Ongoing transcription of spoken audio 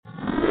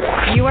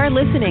You are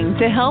listening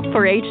to Help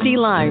for HD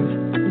Live,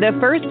 the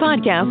first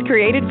podcast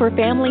created for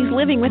families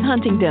living with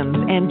Huntington's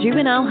and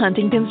juvenile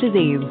Huntington's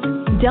disease.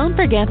 Don't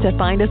forget to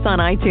find us on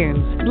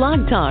iTunes,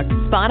 Blog Talk,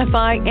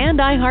 Spotify, and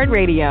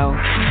iHeartRadio.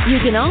 You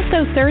can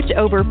also search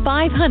over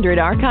 500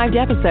 archived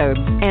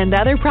episodes and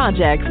other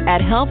projects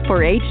at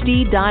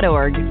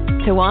helpforhd.org.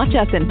 To watch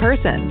us in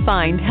person,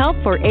 find Help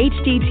for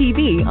HD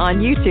TV on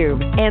YouTube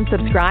and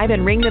subscribe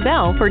and ring the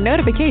bell for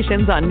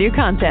notifications on new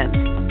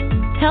content.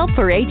 Help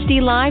for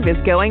HD Live is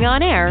going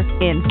on air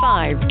in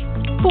 5,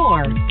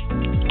 4,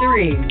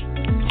 3, 2.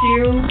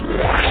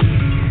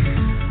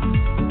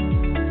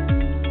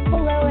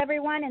 Hello,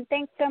 everyone, and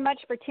thanks so much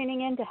for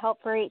tuning in to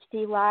Help for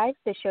HD Live.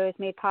 This show is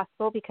made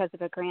possible because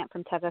of a grant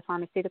from Teva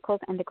Pharmaceuticals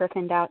and the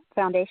Griffin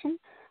Foundation.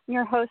 I'm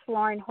your host,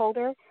 Lauren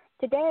Holder.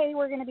 Today,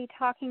 we're going to be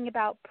talking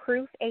about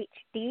Proof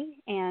HD,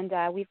 and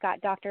we've got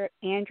Dr.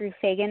 Andrew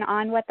Fagan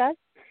on with us.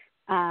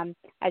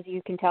 As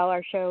you can tell,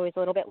 our show is a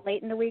little bit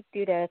late in the week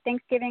due to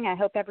Thanksgiving. I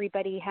hope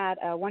everybody had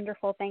a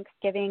wonderful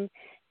Thanksgiving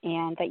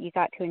and that you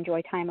got to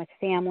enjoy time with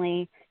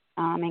family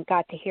and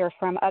got to hear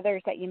from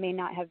others that you may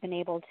not have been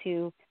able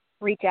to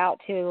reach out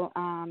to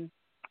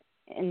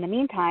in the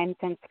meantime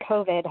since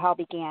COVID all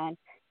began.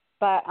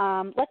 But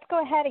let's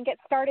go ahead and get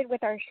started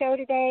with our show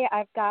today.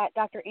 I've got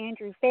Dr.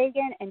 Andrew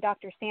Fagan and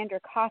Dr. Sandra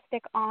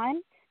Kostick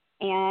on.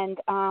 And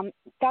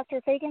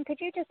Dr. Fagan, could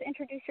you just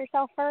introduce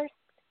yourself first?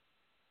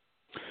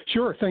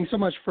 Sure. Thanks so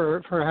much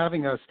for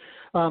having us.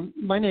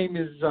 My name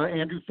is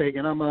Andrew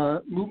Fagan. I'm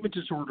a movement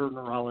disorder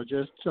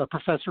neurologist, a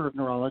professor of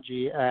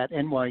neurology at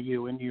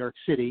NYU in New York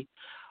City.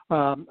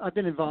 I've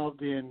been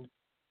involved in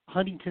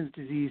Huntington's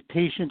disease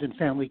patient and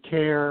family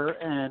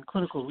care and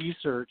clinical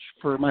research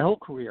for my whole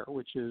career,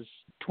 which is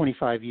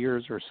 25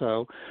 years or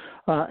so.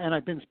 And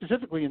I've been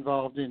specifically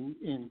involved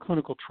in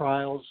clinical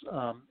trials,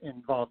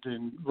 involved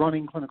in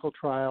running clinical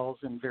trials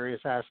in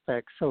various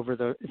aspects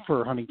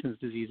for Huntington's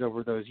disease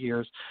over those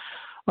years.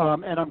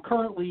 And I'm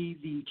currently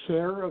the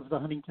chair of the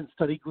Huntington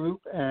Study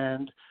Group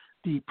and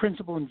the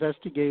principal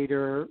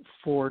investigator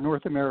for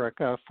North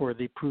America for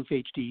the Proof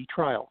HD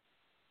trial.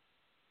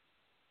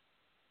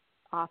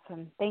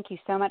 Awesome. Thank you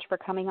so much for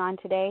coming on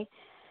today.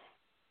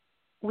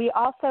 We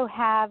also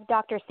have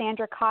Dr.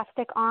 Sandra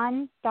Kostick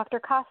on. Dr.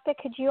 Kostick,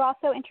 could you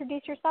also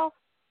introduce yourself?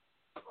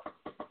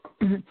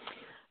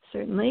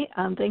 Certainly.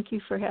 Thank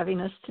you for having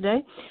us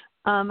today.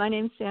 My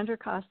name is Sandra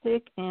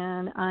Kostick,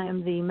 and I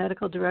am the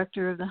medical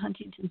director of the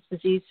Huntington's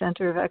Disease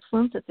Center of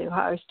Excellence at The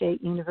Ohio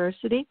State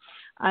University.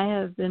 I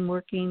have been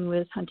working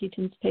with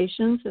Huntington's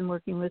patients and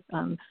working with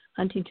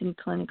Huntington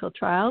clinical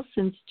trials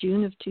since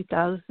June of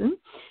 2000.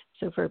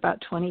 So for about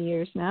 20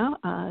 years now.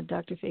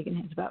 Dr. Fagan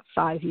has about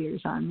 5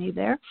 years on me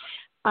there.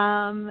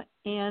 And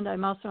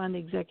I'm also on the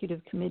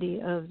executive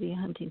committee of the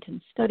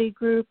Huntington Study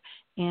Group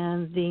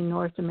and the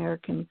North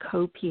American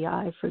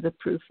co-PI for the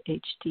Proof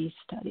HD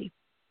study.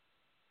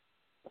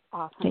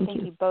 Awesome.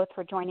 Thank you both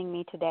for joining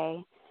me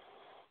today.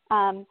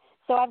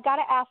 So I've got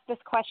to ask this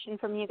question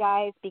from you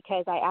guys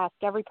because I asked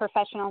every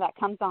professional that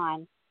comes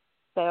on.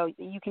 So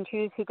you can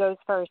choose who goes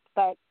first.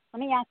 But let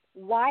me ask,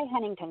 why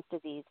Huntington's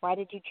disease? Why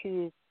did you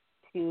choose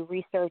to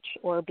research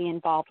or be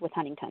involved with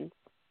Huntington's?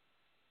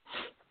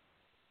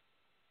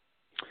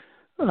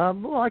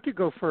 Well, I could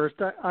go first.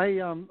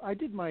 I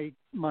did my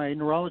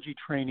neurology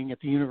training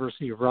at the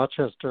University of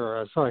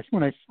Rochester. So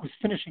when I was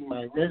finishing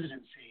my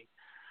residency,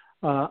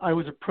 I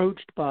was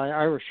approached by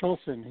Ira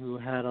Schulson, who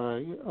had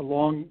a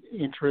long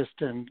interest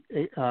and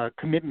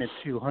commitment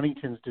to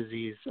Huntington's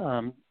disease,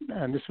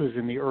 and this was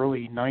in the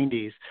early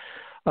 90s,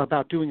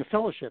 about doing a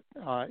fellowship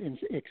in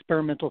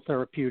experimental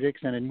therapeutics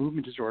and in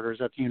movement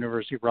disorders at the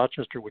University of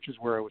Rochester, which is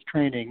where I was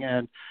training.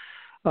 And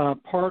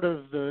part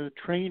of the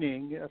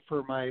training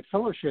for my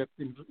fellowship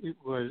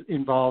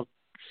involved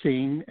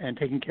seeing and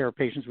taking care of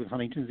patients with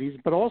Huntington's disease,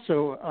 but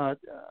also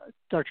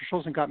Dr.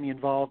 Schulson got me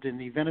involved in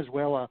the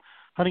Venezuela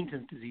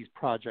Huntington's disease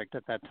project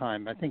at that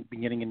time. I think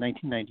beginning in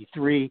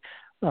 1993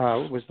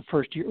 was the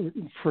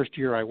first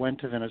year I went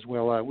to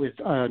Venezuela with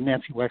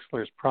Nancy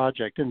Wexler's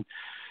project. And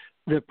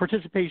the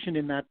participation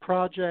in that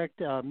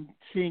project,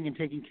 seeing and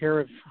taking care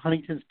of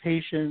Huntington's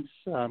patients,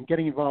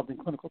 getting involved in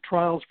clinical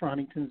trials for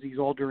Huntington's disease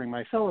all during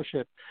my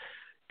fellowship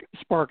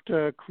sparked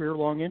a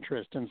career-long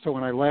interest. And so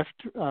when I left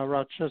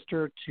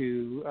Rochester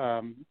to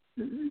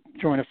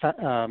join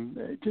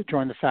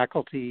the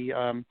faculty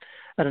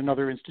at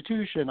another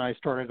institution, I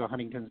started a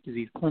Huntington's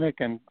disease clinic,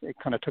 and it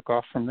kind of took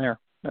off from there.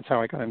 That's how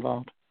I got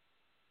involved.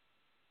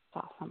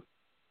 Awesome.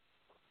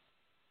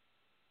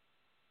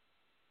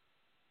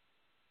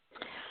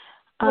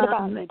 What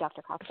about you,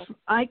 Dr. Kostick?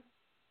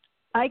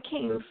 I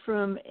came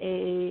from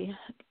a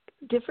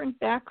different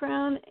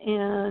background,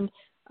 and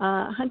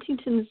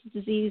Huntington's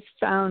disease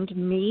found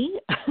me.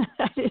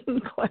 I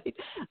didn't quite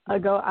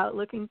go out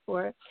looking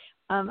for it.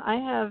 I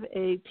have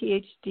a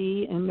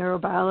PhD in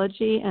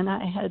neurobiology, and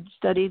I had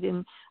studied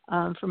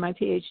for my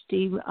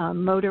PhD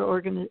motor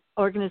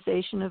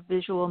organization of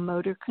visual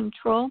motor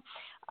control.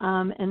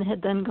 and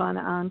had then gone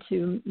on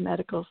to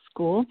medical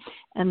school,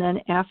 and then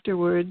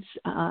afterwards,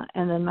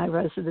 and then my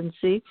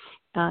residency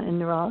in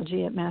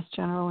neurology at Mass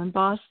General in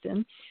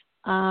Boston.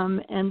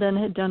 And then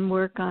had done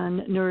work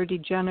on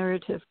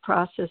neurodegenerative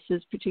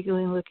processes,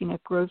 particularly looking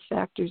at growth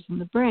factors in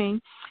the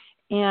brain,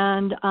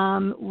 and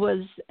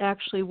was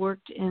actually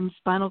worked in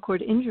spinal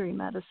cord injury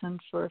medicine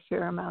for a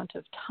fair amount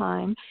of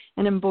time,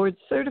 and am board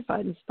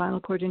certified in spinal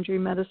cord injury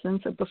medicine.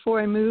 So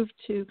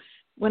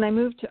when I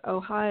moved to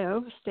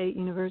Ohio State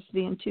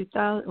University in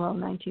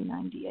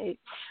 1998,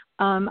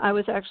 I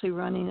was actually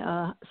running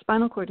a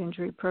spinal cord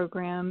injury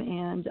program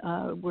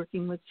and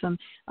working with some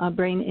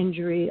brain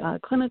injury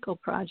clinical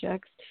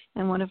projects.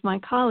 And one of my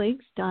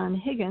colleagues, Don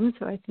Higgins,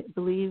 who I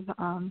believe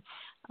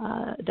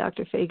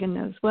Dr. Fagan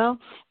knows well,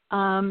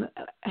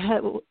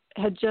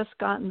 had just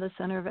gotten the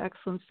Center of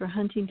Excellence for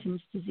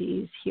Huntington's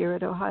disease here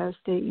at Ohio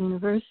State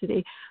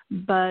University,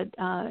 but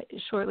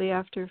shortly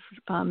after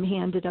he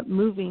ended up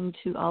moving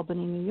to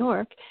Albany, New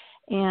York,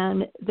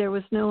 and there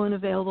was no one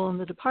available in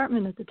the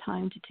department at the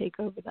time to take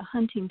over the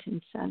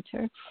Huntington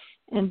Center.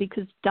 And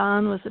because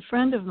Don was a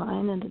friend of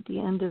mine, and at the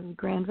end of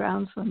Grand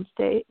Rounds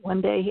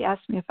one day he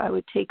asked me if I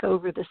would take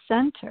over the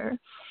center,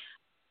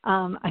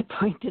 I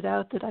pointed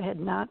out that I had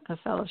not a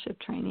fellowship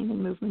training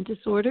in movement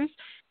disorders,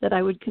 that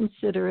I would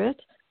consider it.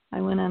 I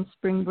went on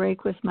spring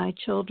break with my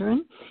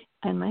children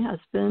and my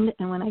husband,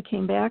 and when I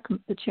came back,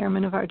 the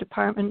chairman of our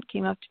department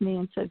came up to me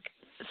and said,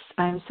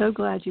 "I'm so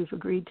glad you've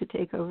agreed to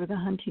take over the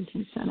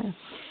Huntington Center."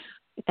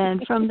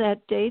 And from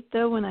that date,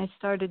 though, when I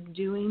started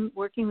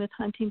working with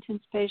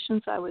Huntington's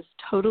patients, I was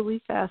totally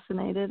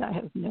fascinated. I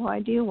have no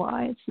idea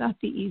why. It's not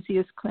the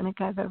easiest clinic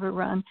I've ever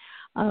run,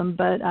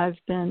 but I've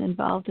been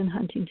involved in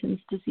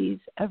Huntington's disease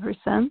ever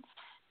since,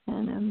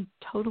 and I'm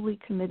totally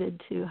committed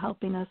to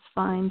helping us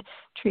find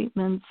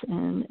treatments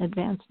and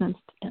advancements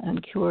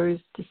and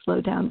cures to slow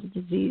down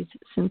the disease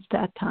since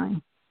that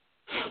time.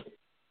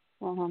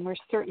 Well, we're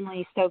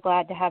certainly so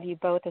glad to have you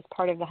both as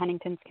part of the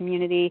Huntington's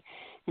community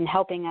and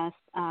helping us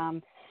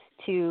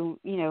to,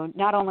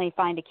 not only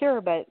find a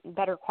cure, but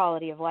better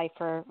quality of life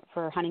for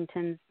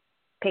Huntington's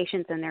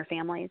patients and their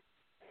families.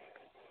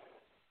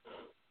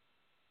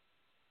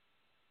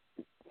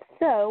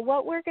 So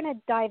what we're going to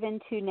dive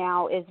into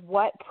now is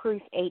what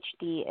Proof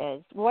HD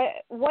is.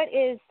 What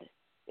is,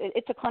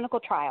 it's a clinical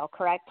trial,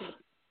 correct?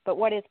 But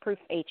what is Proof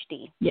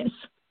HD? Yes.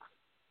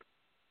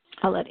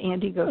 I'll let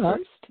Andy go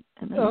first,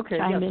 and then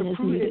chime in as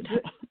needed.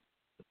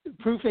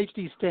 Proof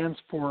HD stands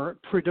for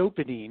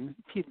Pridopidine.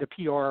 The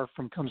PR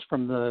comes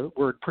from the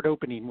word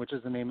Pridopidine, which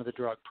is the name of the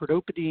drug.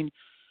 Pridopidine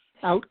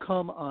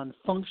outcome on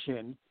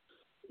function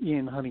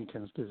in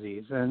Huntington's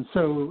disease. And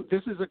so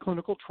this is a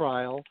clinical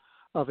trial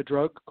of a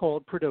drug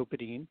called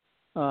Pridopidine,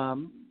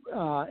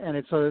 and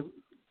it's a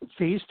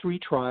phase 3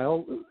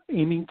 trial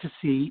aiming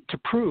to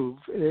prove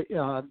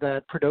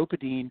that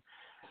Pridopidine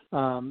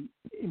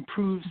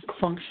improves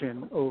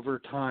function over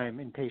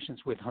time in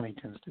patients with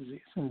Huntington's disease.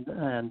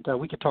 And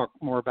we could talk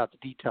more about the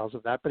details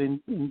of that, but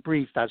in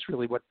brief, that's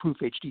really what Proof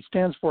HD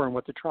stands for and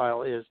what the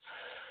trial is.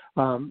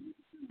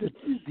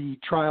 The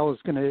trial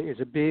is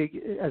a big,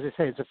 as I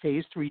say, it's a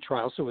phase 3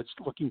 trial, so it's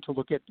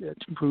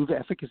to prove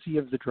efficacy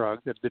of the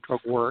drug, that the drug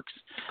works.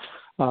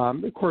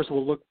 Of course,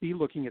 we'll be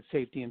looking at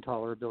safety and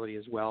tolerability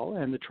as well.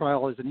 And the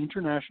trial is an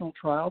international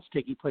trial. It's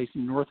taking place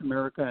in North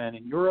America and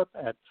in Europe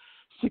at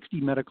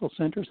 60 medical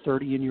centers,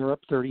 30 in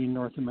Europe, 30 in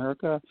North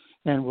America,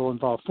 and will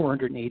involve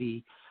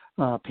 480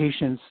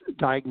 patients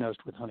diagnosed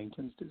with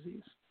Huntington's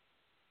disease.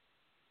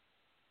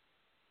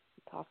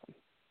 That's awesome.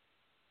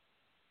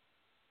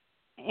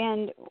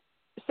 And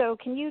so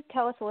can you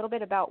tell us a little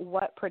bit about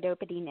what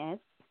Pridopidine is?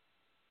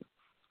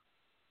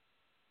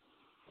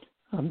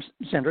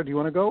 Sandra, do you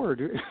want to go, or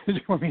do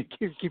you want me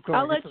to keep going?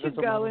 I'll let you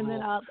go, and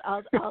then I'll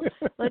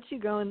let you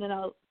go, and then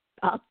I'll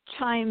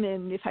chime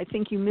in if I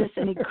think you miss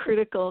any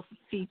critical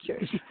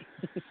features.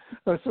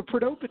 So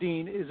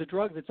Pridopidine is a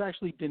drug that's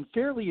actually been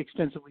fairly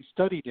extensively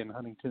studied in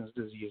Huntington's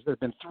disease. There have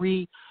been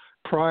 3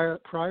 prior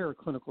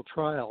clinical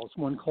trials,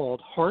 one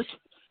called HART,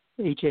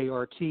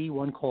 H-A-R-T,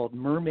 one called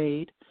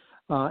MERMAID,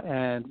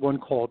 and one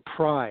called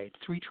PRIDE.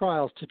 3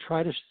 trials to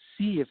try to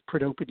see if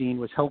Pridopidine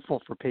was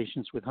helpful for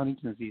patients with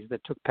Huntington's disease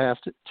that took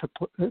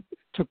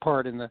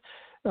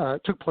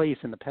place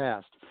in the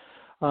past.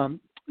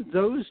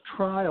 Those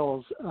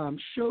trials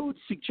showed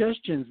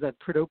suggestions that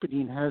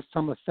Pridopidine has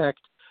some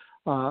effect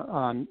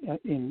on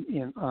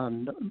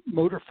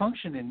motor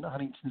function in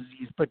Huntington's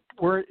disease, but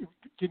it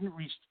didn't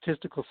reach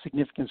statistical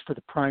significance for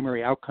the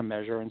primary outcome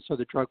measure, and so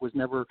the drug was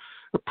never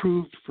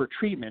approved for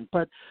treatment.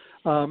 But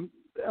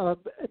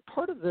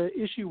part of the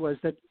issue was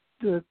that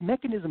the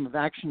mechanism of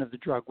action of the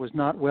drug was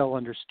not well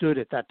understood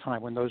at that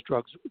time when those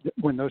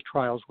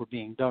trials were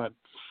being done.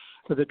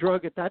 So the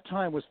drug at that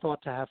time was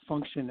thought to have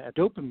function at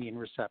dopamine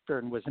receptor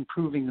and was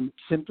improving the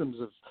symptoms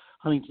of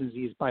Huntington's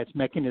disease by its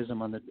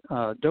mechanism on the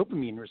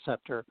dopamine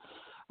receptor.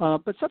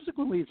 But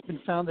subsequently, it's been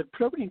found that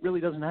prodopamine really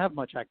doesn't have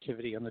much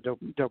activity on the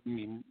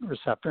dopamine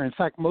receptor. In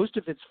fact, most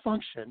of its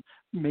function,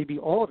 maybe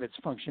all of its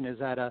function, is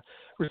at a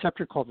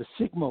receptor called the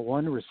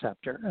sigma-1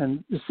 receptor.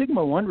 And the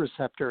sigma-1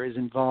 receptor is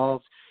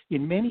involved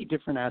in many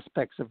different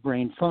aspects of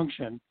brain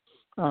function,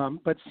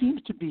 but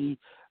seems to be,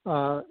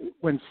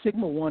 when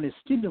sigma-1 is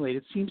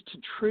stimulated, seems to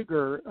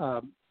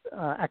trigger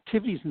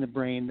activities in the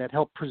brain that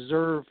help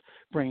preserve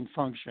brain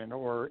function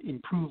or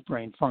improve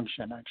brain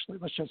function, actually.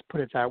 Let's just put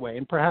it that way,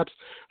 and perhaps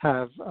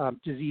have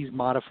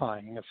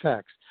disease-modifying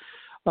effects.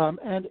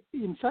 And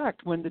in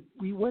fact, when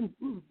we went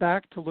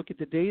back to look at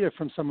the data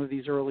from some of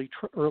these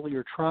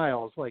earlier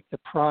trials, like the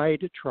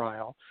PRIDE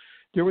trial,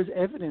 there was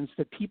evidence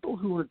that people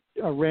who were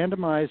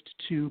randomized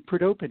to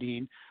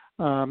prodopamine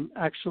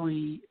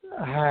actually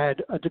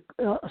had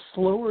a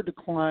slower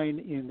decline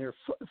in their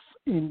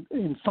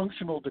in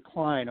functional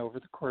decline over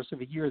the course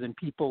of a year than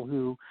people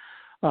who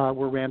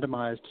were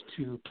randomized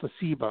to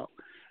placebo.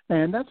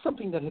 And that's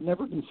something that had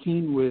never been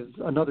seen with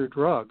another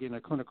drug in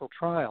a clinical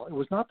trial. It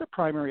was not the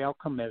primary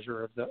outcome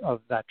measure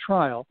of that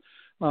trial,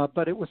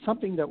 but it was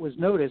something that was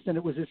noticed, and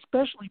it was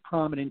especially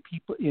prominent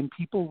in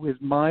people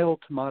with mild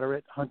to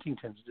moderate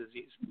Huntington's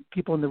disease,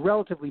 people in the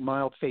relatively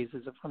mild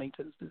phases of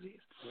Huntington's disease.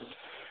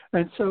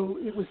 And so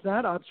it was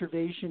that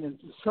observation and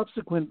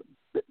subsequent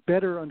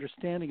better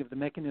understanding of the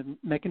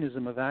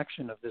mechanism of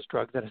action of this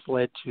drug that has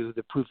led to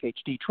the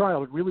PROOF-HD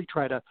trial, to really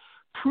try to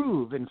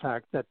prove, in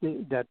fact, that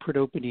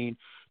prodopamine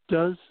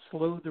does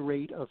slow the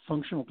rate of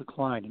functional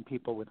decline in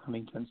people with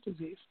Huntington's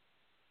disease.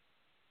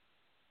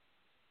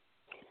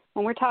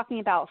 When we're talking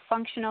about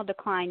functional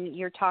decline,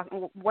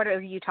 what are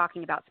you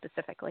talking about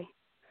specifically?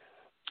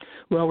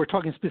 Well, we're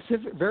talking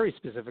very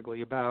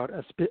specifically about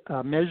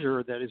a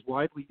measure that is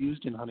widely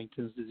used in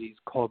Huntington's disease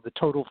called the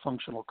total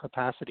functional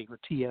capacity, or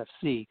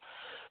TFC.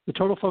 The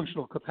total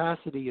functional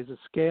capacity is a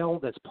scale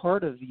that's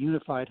part of the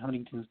Unified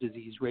Huntington's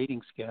Disease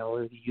Rating Scale,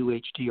 or the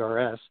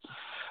UHDRS,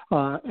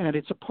 and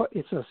it's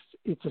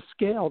a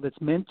scale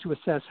that's meant to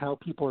assess how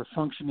people are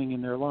functioning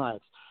in their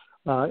lives.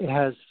 It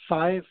has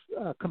 5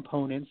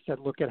 components that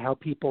look at how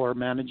people are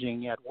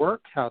managing at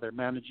work, how they're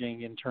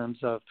managing in terms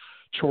of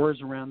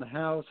chores around the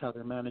house, how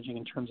they're managing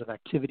in terms of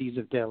activities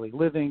of daily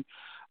living,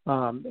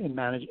 and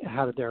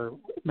how they're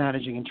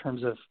managing in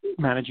terms of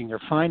managing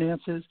their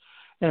finances,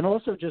 and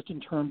also just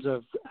in terms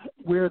of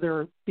where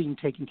they're being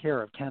taken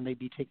care of. Can they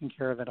be taken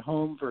care of at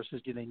home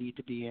versus do they need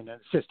to be in an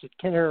assisted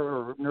care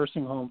or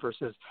nursing home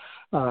versus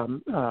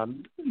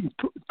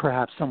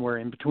perhaps somewhere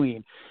in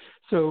between?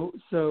 So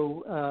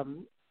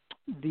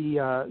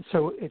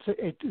it's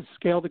a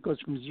scale that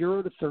goes from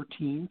 0 to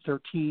 13.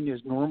 13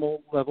 is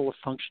normal level of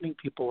functioning.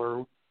 People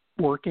are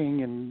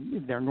working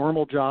in their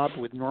normal job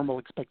with normal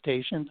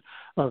expectations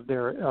of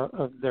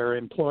their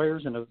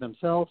employers and of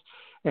themselves,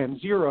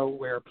 and 0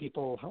 where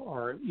people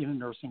are in a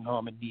nursing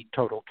home and need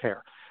total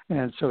care.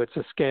 And so it's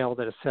a scale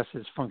that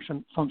assesses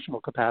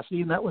functional capacity,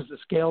 and that was the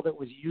scale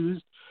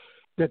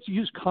that's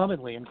used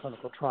commonly in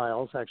clinical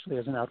trials, actually,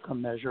 as an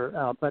outcome measure.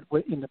 But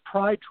in the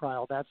PRIDE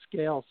trial, that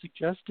scale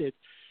suggested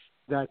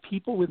that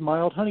people with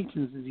mild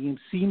Huntington's disease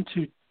seem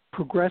to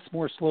progress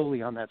more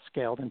slowly on that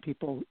scale than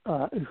people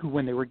who,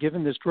 when they were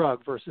given this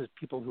drug, versus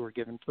people who were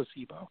given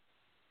placebo.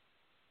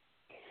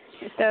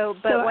 So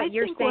what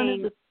you're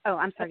saying...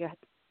 I'm sorry, go ahead.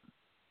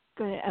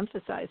 Going to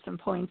emphasize some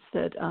points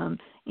that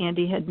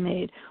Andy had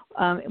made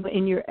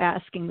in your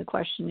asking the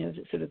question of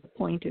sort of the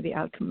point or the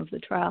outcome of the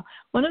trial.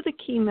 One of the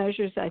key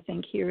measures, I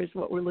think, here is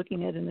what we're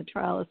looking at in the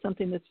trial is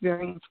something that's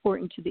very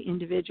important to the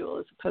individual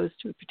as opposed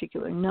to a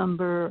particular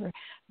number. Or,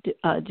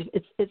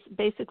 it's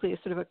basically a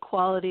sort of a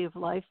quality of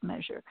life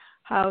measure.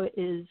 How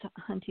is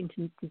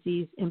Huntington's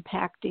disease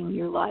impacting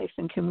your life,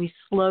 and can we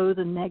slow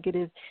the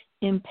negative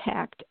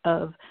impact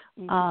of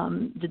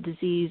the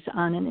disease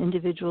on an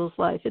individual's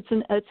life? It's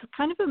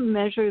kind of a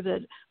measure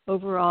that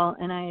overall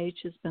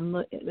NIH has been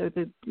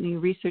the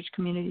research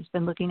community has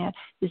been looking at,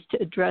 is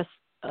to address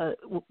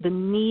the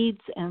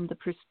needs and the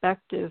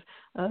perspective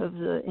of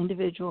the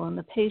individual and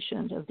the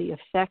patient of the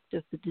effect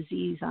of the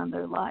disease on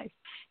their life.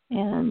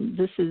 And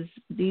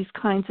these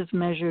kinds of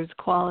measures,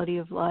 quality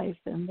of life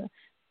and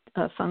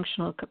the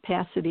functional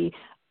capacity,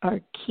 are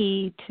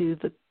key to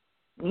the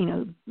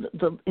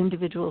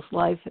individual's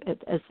life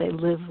as they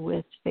live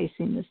with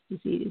facing this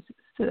disease.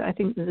 So I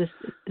think this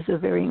is a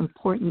very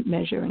important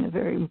measure and a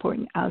very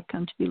important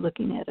outcome to be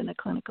looking at in a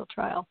clinical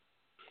trial.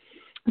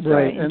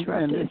 Right, and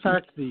in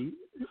fact, the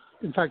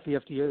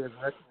FDA has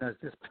recognized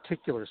this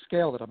particular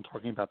scale that I'm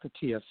talking about, the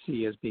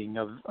TFC, as being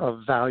of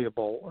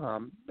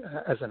valuable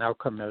as an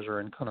outcome measure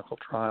in clinical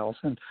trials.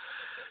 And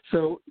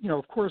so,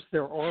 of course,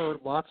 there are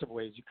lots of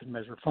ways you can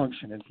measure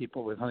function in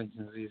people with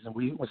Huntington's disease. And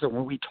so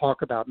when we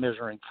talk about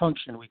measuring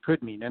function, we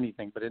could mean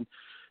anything,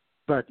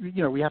 but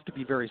we have to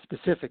be very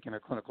specific in a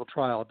clinical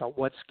trial about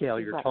what scale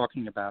you're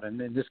talking about.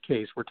 And in this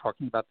case, we're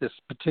talking about this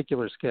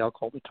particular scale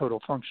called the total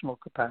functional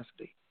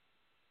capacity.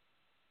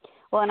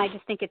 Well, and I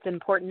just think it's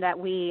important that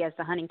we as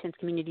the Huntington's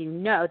community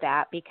know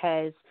that,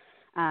 because,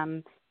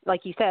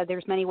 like you said,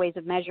 there's many ways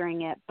of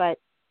measuring it. But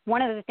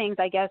one of the things,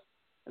 I guess,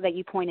 that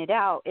you pointed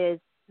out is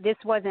this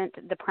wasn't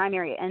the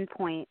primary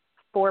endpoint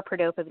for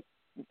prodopamine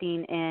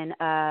in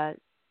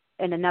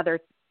another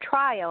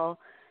trial.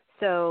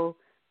 So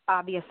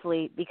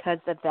obviously, because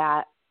of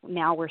that,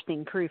 now we're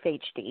seeing Proof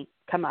HD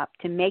come up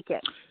to make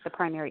it the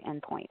primary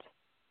endpoint.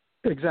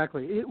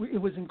 Exactly. It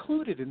was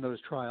included in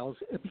those trials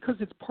because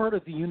it's part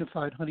of the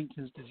Unified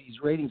Huntington's Disease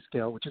Rating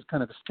Scale, which is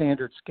kind of a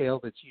standard scale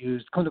that's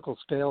used, clinical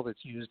scale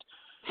that's used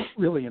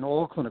really in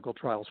all clinical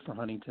trials for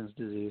Huntington's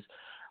disease.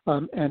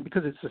 And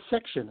because it's a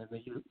section in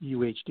the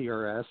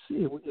UHDRS,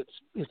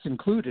 it's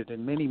included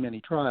in many,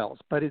 many trials.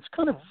 But it's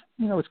kind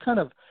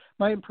of,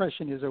 my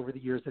impression is over the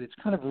years that it's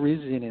kind of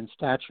risen in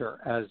stature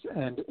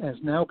and has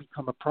now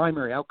become a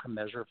primary outcome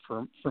measure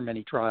for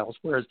many trials,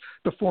 whereas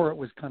before it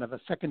was kind of a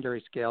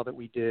secondary scale that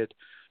we did,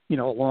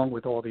 along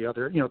with all the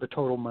other, the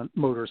total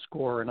motor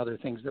score and other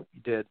things that we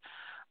did.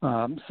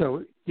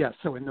 So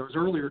in those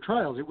earlier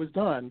trials it was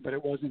done, but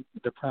it wasn't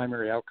the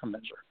primary outcome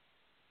measure.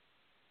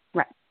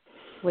 Right.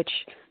 Which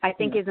I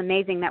think is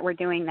amazing that we're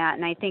doing that.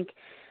 And I think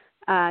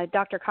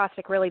Dr.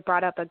 Kostick really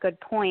brought up a good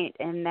point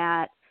in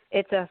that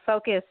it's a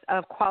focus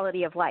of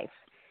quality of life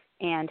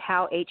and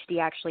how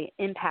HD actually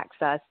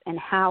impacts us and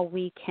how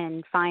we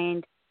can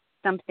find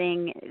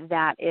something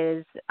that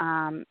is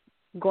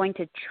going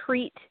to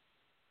treat,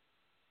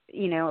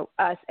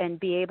 us and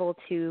be able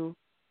to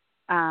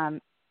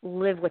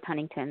live with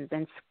Huntington's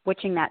and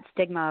switching that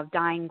stigma of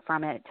dying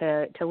from it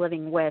to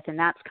living with. And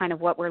that's kind of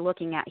what we're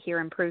looking at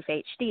here in Proof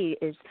HD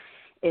is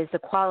the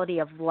quality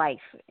of life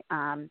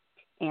and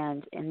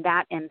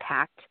that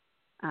impact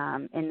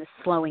and the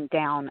slowing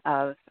down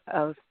of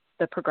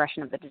the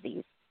progression of the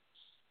disease.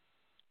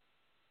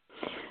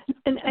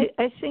 And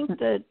I think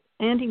that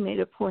Andy made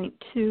a point,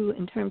 too,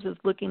 in terms of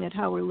looking at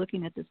how we're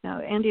looking at this now.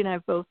 Andy and I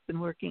have both been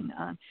working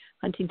on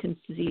Huntington's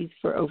disease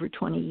for over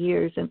 20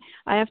 years, and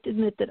I have to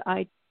admit that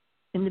I,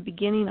 in the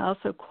beginning,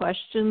 also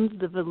questioned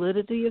the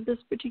validity of this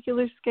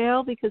particular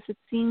scale because it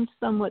seemed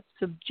somewhat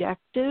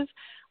subjective.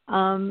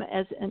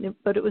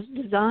 But it was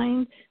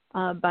designed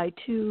by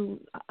two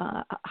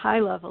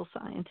high-level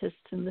scientists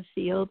in the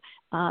field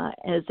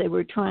as they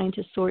were trying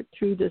to sort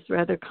through this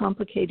rather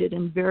complicated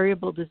and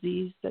variable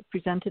disease that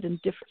presented in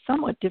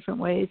somewhat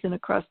different ways and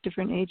across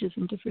different ages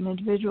and different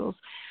individuals.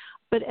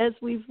 But as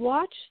we've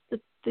watched this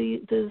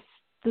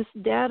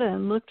data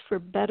and looked for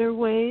better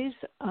ways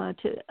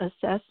to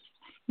assess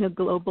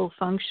global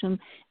functioning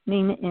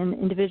in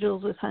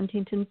individuals with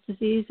Huntington's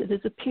disease, it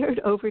has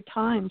appeared over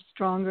time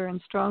stronger and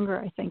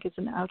stronger, I think, as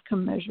an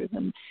outcome measure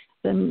than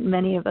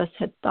many of us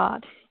had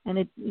thought. And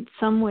it in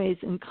some ways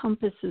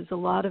encompasses a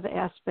lot of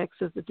aspects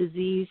of the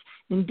disease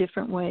in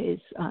different ways,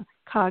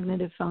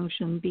 cognitive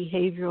function,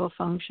 behavioral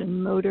function,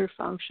 motor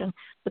function.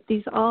 But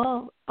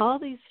all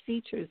these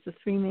features, the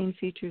three main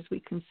features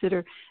we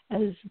consider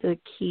as the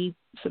key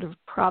sort of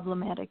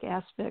problematic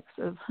aspects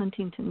of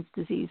Huntington's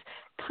disease,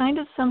 kind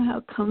of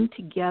somehow come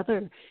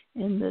together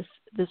in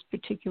this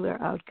particular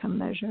outcome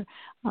measure.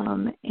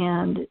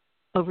 And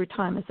over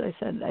time, as I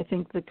said, I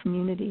think the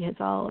community has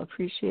all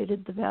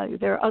appreciated the value.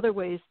 There are other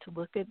ways to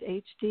look at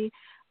HD,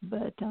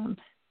 but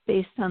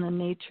based on the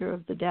nature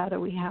of the data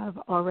we have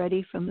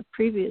already from the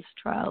previous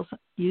trials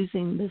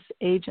using this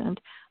agent,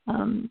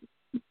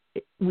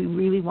 we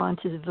really want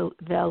to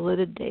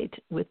validate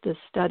with this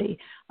study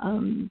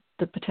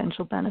the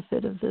potential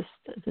benefit of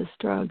this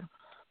drug.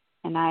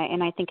 And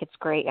I think it's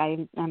great.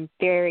 I'm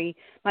very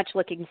much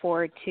looking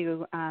forward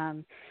to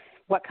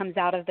what comes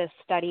out of this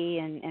study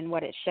and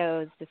what it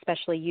shows,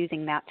 especially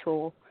using that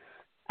tool.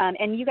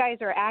 And you guys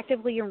are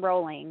actively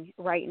enrolling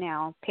right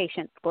now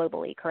patients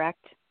globally,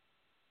 correct?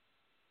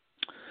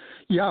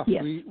 Yeah,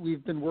 yes.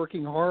 We've been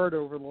working hard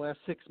over the last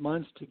 6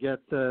 months to get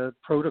the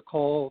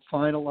protocol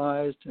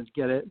finalized and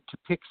to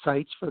pick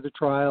sites for the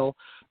trial,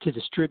 to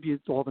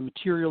distribute all the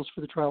materials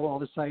for the trial, all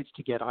the sites,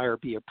 to get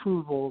IRB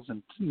approvals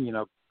and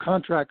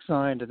contracts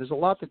signed. And there's a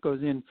lot that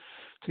goes in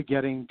to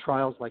getting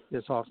trials like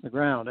this off the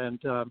ground.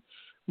 And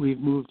we've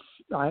moved,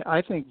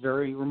 I think,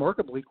 very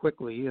remarkably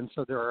quickly. And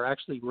so there are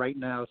actually right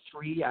now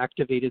 3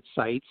 activated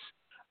sites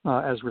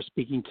as we're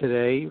speaking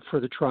today for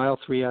the trial,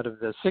 3 out of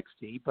the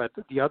 60, but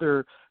the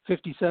other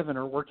 57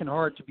 are working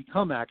hard to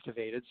become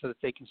activated so that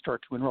they can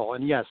start to enroll.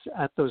 And yes,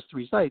 at those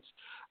 3 sites,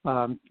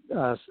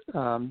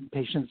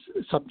 patients,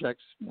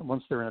 subjects,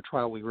 once they're in a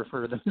trial, we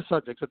refer to them as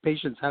subjects, but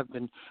patients have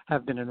been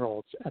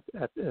enrolled.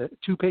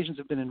 2 patients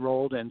have been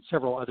enrolled and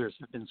several others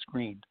have been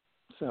screened.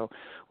 So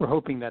we're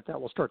hoping that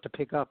will start to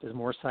pick up as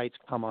more sites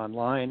come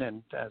online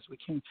and as we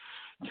can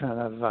kind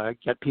of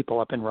get people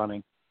up and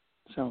running.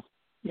 So,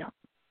 yeah.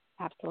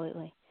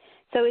 Absolutely.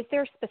 So is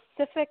there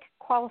specific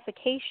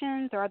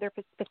qualifications or are there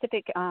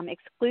specific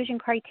exclusion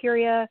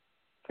criteria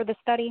for the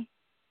study?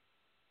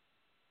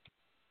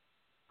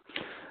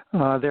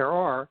 There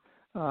are.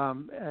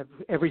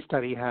 Every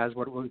study has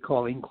what we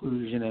call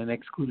inclusion and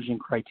exclusion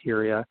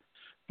criteria.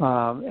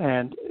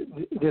 And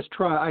this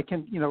trial, I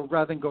can,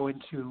 rather than go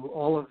into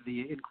all of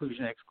the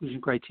inclusion and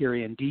exclusion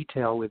criteria in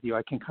detail with you,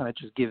 I can kind of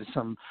just give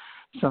some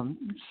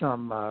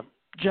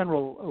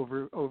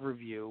general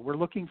overview. We're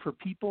looking for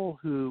people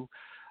who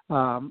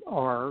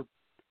are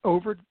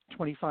over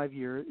 25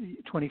 years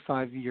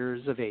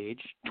of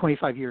age,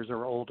 25 years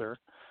or older,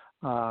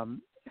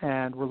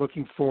 and we're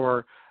looking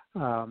for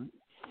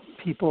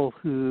people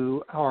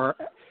who are.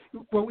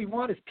 What we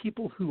want is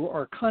people who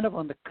are kind of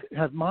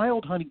have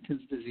mild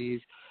Huntington's disease,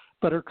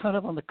 but are kind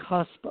of on the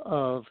cusp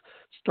of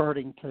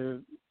starting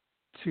to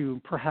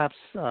perhaps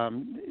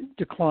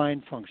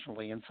decline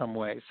functionally in some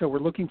way. So we're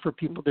looking for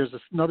people. There's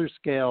another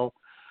scale.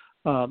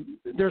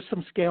 There's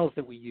some scales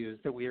that we use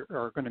that we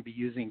are going to be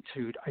using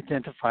to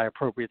identify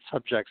appropriate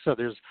subjects. So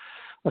there's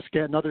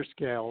another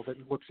scale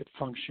that looks at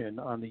function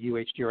on the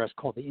UHDRS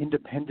called the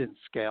independence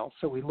scale.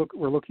 So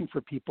we're looking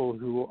for people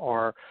who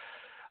are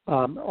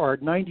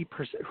 90%,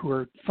 who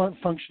are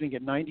functioning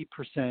at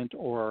 90%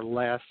 or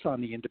less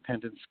on the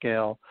independence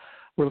scale.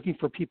 We're looking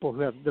for people who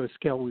have the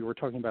scale we were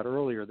talking about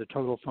earlier, the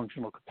total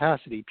functional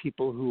capacity,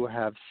 people who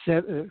have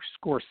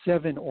score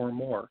 7 or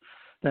more.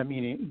 That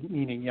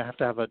meaning you have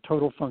to have a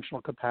total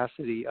functional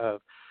capacity of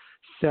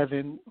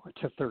 7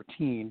 to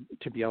 13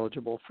 to be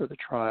eligible for the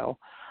trial.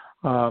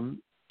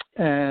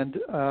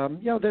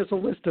 There's a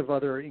list of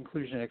other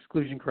inclusion and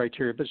exclusion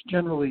criteria, but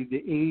generally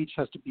the age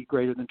has to be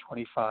greater than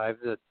 25.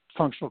 The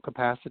functional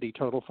capacity,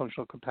 total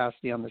functional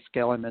capacity on the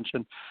scale I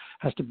mentioned,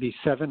 has to be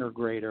 7 or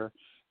greater.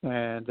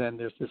 And then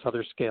there's this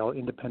other scale,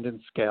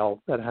 independent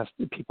scale, that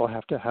people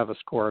have to have a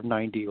score of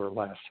 90 or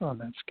less on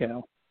that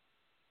scale.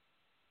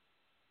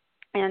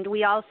 And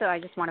we also, I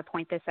just want to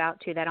point this out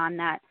too, that on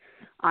that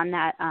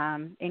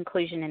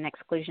inclusion and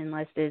exclusion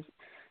list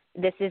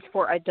this is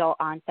for adult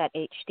onset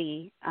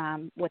HD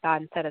with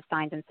onset of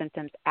signs and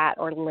symptoms at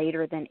or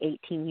later than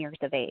 18 years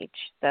of age.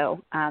 So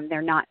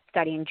they're not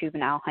studying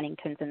juvenile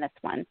Huntington's in this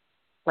one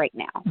right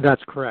now.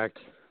 That's correct.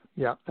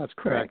 Yeah, that's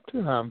correct.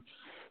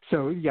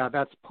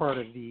 That's part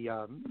of the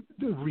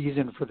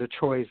reason for the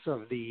choice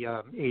of the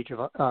age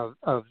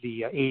of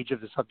the age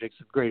of the subjects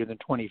of greater than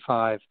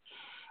 25.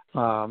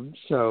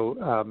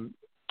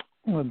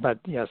 But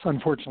yes,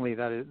 unfortunately,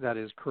 that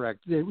is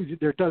correct.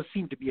 There does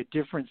seem to be a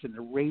difference in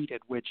the rate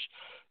at which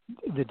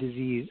the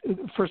disease,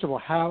 first of all,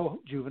 how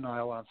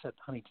juvenile onset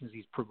Huntington's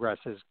disease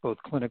progresses, both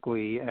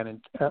clinically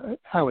and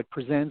how it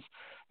presents,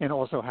 and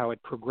also how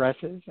it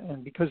progresses.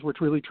 And because we're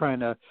really trying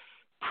to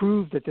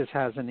prove that this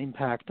has an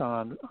impact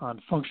on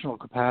functional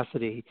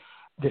capacity,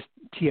 this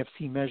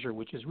TFC measure,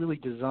 which is really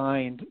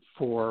designed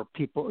for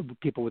people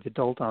with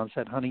adult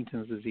onset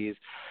Huntington's disease.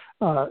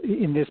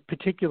 In this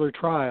particular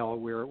trial,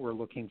 we're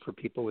looking for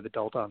people with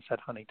adult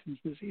onset Huntington's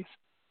disease.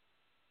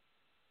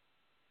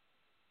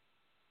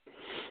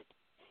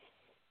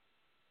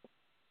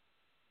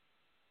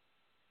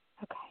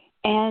 Okay.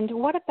 And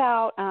what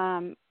about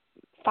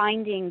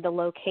finding the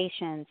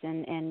locations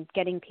and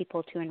getting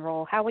people to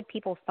enroll? How would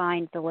people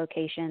find the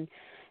location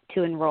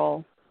to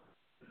enroll?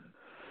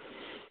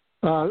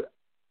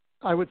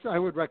 I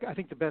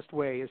think the best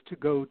way is to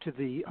go to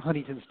the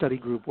Huntington Study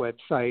Group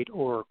website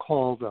or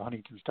call the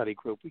Huntington Study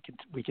Group.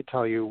 We could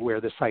tell you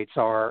where the sites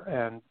are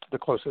and the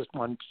closest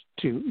one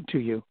to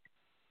you.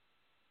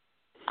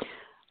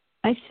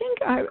 I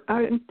think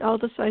all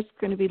the sites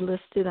are going to be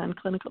listed on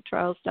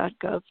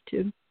clinicaltrials.gov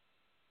too.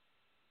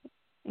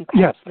 Okay.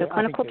 Yes, so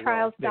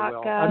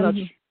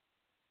clinicaltrials.gov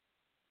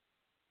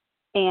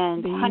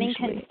and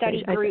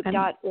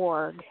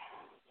huntingtonstudygroup.org.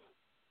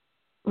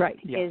 Right.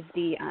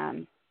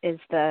 Is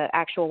the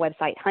actual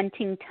website,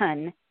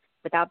 Huntington,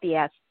 without the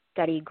S,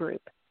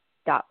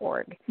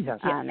 studygroup.org. Yes.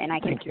 And I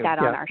can put that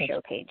on our show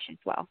page as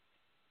well.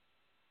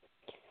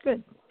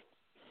 Good.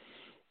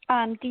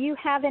 Do you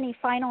have any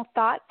final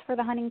thoughts for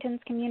the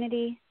Huntington's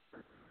community?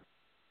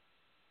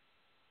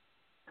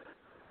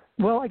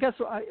 Well, I guess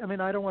I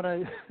don't want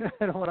to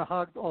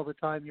hog all the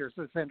time here.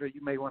 So, Sandra,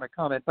 you may want to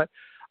comment, but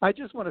I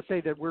just want to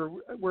say that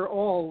we're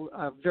all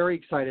very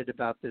excited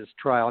about this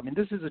trial. I mean,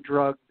 this is a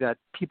drug that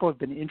people have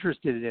been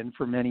interested in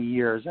for many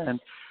years, and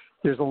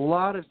there's a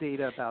lot of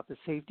data about the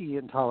safety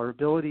and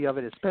tolerability of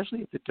it,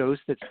 especially at the dose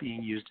that's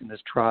being used in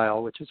this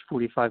trial, which is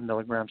 45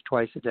 milligrams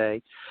twice a day,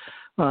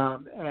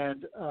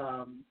 and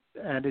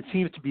it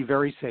seems to be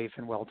very safe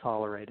and well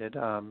tolerated.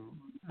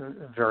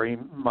 Very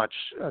much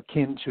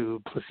akin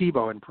to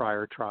placebo in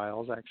prior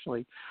trials,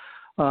 actually.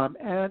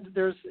 And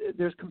there's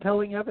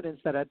compelling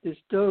evidence that at this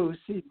dose,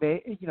 it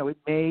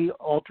may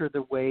alter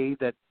the way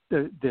that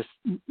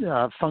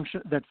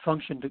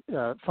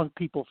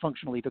people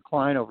functionally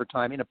decline over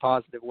time in a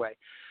positive way.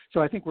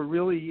 So I think we're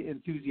really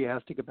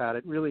enthusiastic about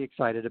it, really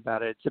excited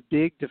about it. It's a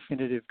big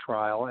definitive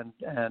trial, and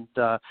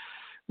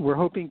we're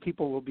hoping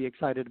people will be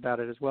excited about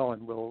it as well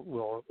and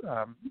will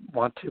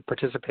want to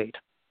participate.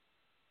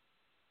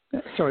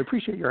 So I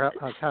appreciate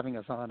us having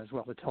us on as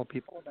well to tell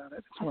people about it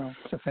as well.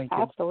 So thank you.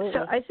 Absolutely.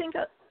 So I think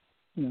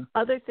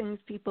other things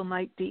people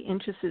might be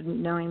interested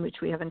in knowing,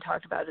 which we haven't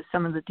talked about, is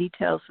some of the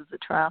details of the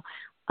trial.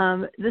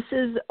 This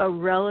is a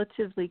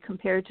relatively,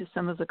 compared to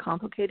some of the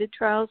complicated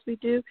trials we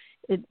do,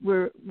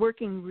 we're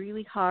working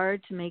really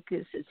hard to make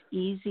this as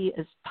easy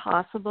as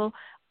possible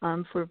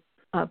for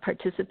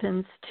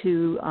participants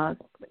to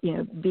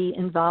be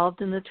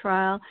involved in the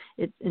trial.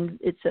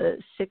 It's a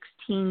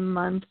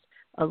 16-month,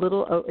 a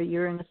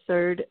year and a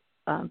third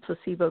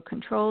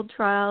placebo-controlled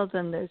trial,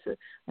 then there's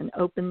an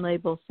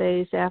open-label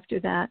phase after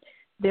that.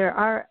 There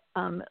are,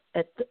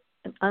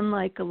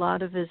 unlike a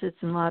lot of visits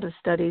and a lot of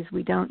studies,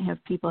 we don't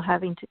have people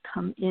having to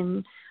come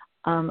in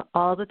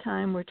all the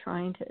time. We're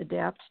trying to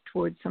adapt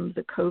towards some of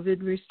the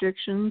COVID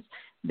restrictions.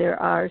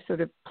 There are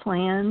sort of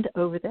planned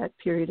over that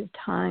period of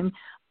time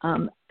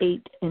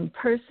 8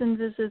 in-person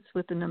visits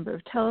with a number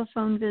of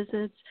telephone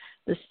visits.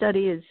 The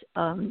study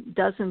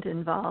doesn't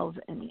involve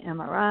any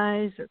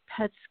MRIs or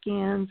PET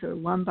scans or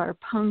lumbar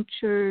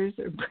punctures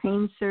or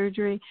brain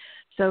surgery.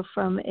 So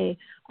from a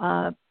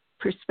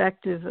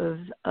perspective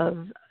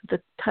of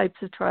the types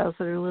of trials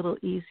that are a little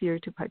easier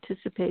to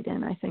participate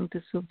in, I think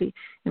this will be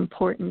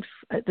important.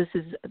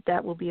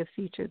 That will be a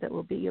feature that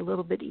will be a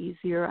little bit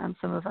easier on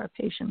some of our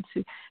patients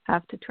who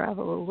have to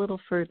travel a little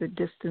further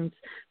distance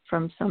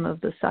from some of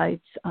the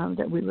sites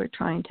that we were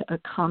trying to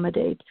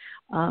accommodate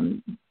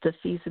the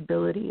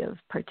feasibility of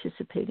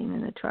participating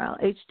in a trial.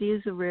 HD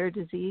is a rare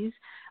disease.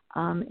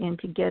 And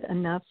to get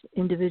enough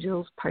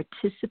individuals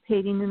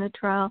participating in a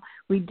trial,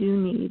 we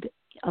do need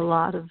a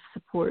lot of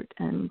support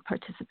and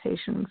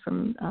participation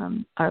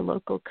from our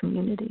local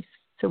communities.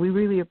 So we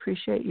really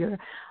appreciate your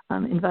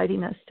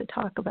inviting us to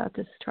talk about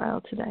this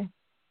trial today.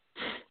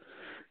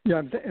 Yeah,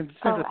 and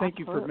Sandra, thank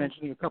you for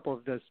mentioning a couple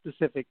of the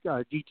specific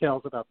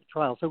details about the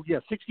trial. So,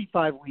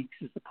 65 weeks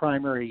is the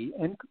primary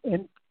end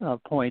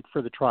point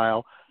for the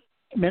trial.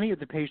 Many of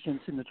the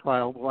patients in the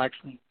trial will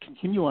actually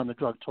continue on the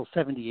drug till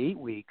 78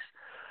 weeks.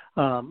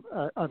 On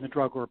the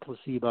drug or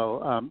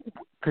placebo,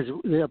 because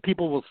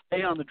people will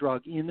stay on the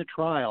drug in the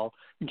trial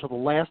until the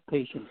last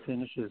patient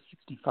finishes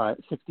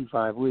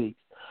 65 weeks.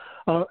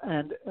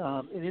 And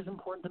it is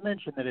important to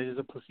mention that it is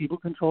a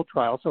placebo-controlled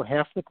trial, so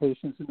half the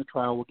patients in the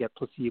trial will get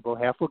placebo,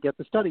 half will get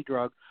the study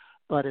drug.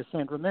 But as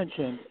Sandra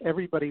mentioned,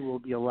 everybody will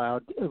be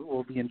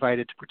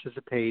invited to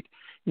participate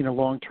in a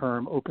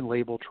long-term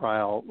open-label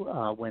trial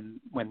when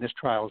this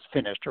trial is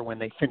finished or when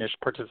they finish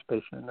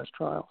participation in this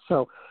trial.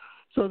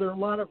 So there are a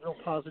lot of real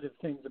positive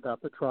things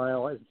about the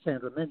trial, as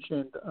Sandra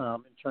mentioned,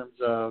 in terms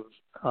of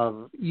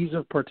ease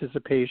of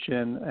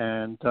participation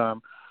and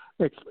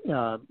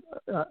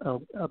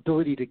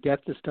ability to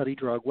get the study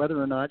drug,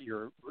 whether or not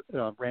you're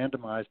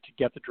randomized to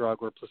get the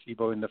drug or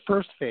placebo in the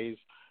first phase.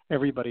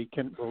 Everybody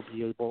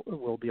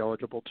will be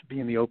eligible to be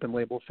in the open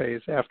label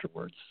phase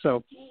afterwards.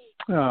 So,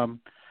 we're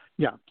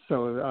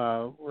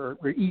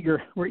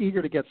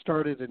eager to get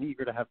started and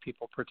eager to have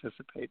people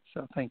participate.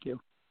 So, thank you.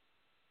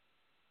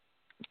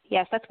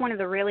 Yes, that's one of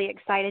the really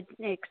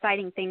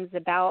exciting things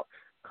about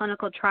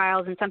clinical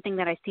trials, and something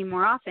that I see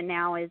more often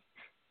now is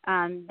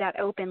that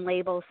open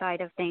label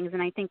side of things.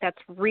 And I think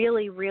that's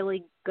really,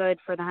 really good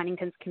for the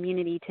Huntington's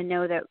community to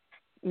know that,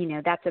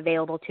 that's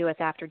available to us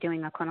after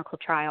doing a clinical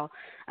trial.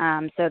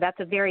 So that's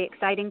a very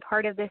exciting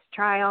part of this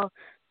trial.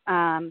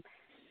 I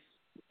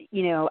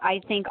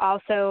think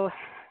also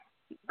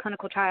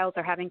clinical trials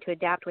are having to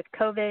adapt with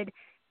COVID.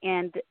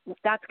 And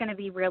that's going to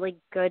be really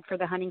good for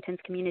the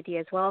Huntington's community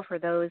as well, for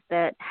those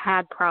that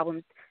had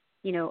problems,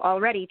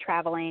 already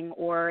traveling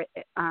or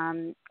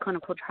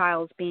clinical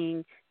trials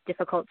being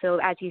difficult. So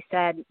as you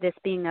said, this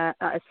being a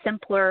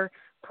simpler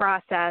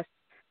process,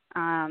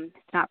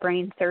 it's not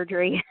brain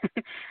surgery,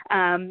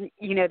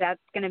 that's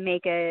going to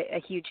make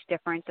a huge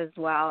difference as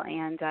well.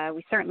 And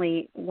we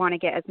certainly want to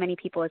get as many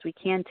people as we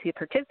can to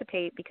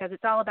participate, because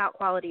it's all about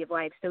quality of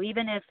life. So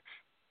even if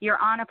you're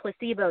on a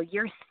placebo,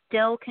 you're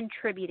still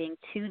contributing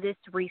to this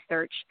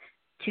research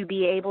to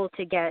be able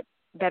to get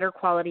better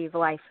quality of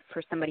life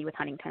for somebody with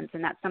Huntington's.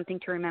 And that's something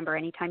to remember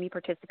anytime you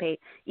participate.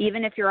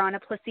 Even if you're on a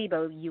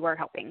placebo, you are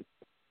helping.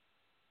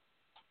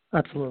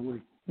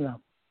 Absolutely, yeah.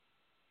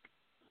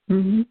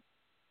 Mm-hmm.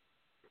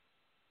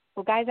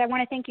 Well, guys, I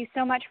want to thank you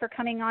so much for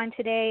coming on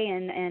today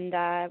and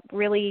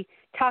really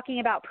talking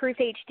about Proof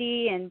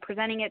HD and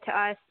presenting it to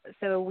us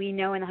so we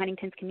know in the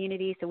Huntington's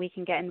community so we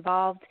can get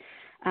involved.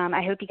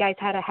 I hope you guys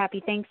had a happy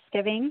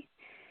Thanksgiving.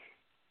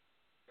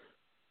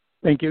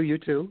 Thank you. You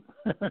too.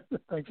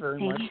 Thanks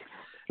very much.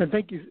 And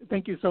thank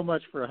you so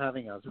much for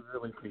having us. We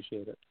really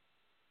appreciate it.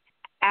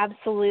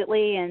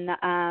 Absolutely. And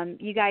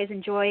you guys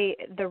enjoy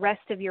the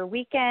rest of your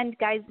weekend.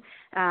 Guys,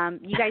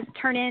 you guys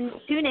tune in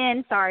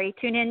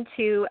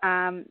to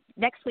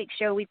next week's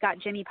show. We've got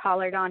Jimmy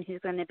Pollard on,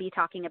 who's going to be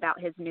talking about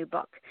his new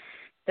book.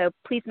 So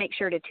please make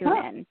sure to tune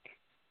in.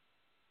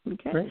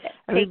 Okay. Great.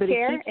 Take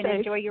care and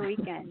enjoy your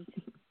weekend.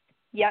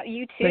 Yeah,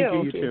 you too. Thank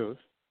you, you too.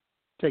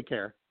 Take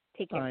care.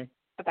 Take care.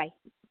 Bye.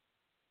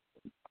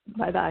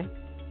 Bye-bye. Bye-bye.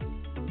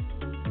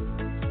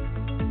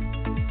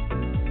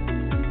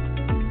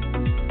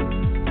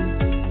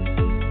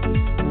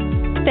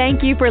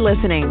 Thank you for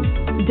listening.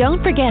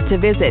 Don't forget to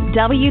visit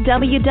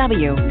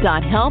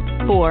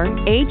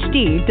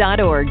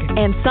www.help4hd.org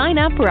and sign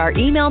up for our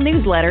email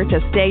newsletter to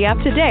stay up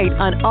to date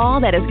on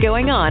all that is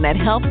going on at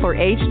Help for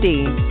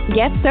HD.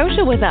 Get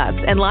social with us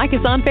and like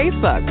us on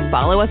Facebook,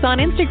 follow us on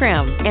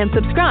Instagram, and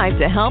subscribe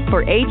to Help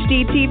for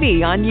HD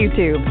TV on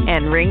YouTube,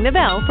 and ring the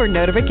bell for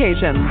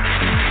notifications.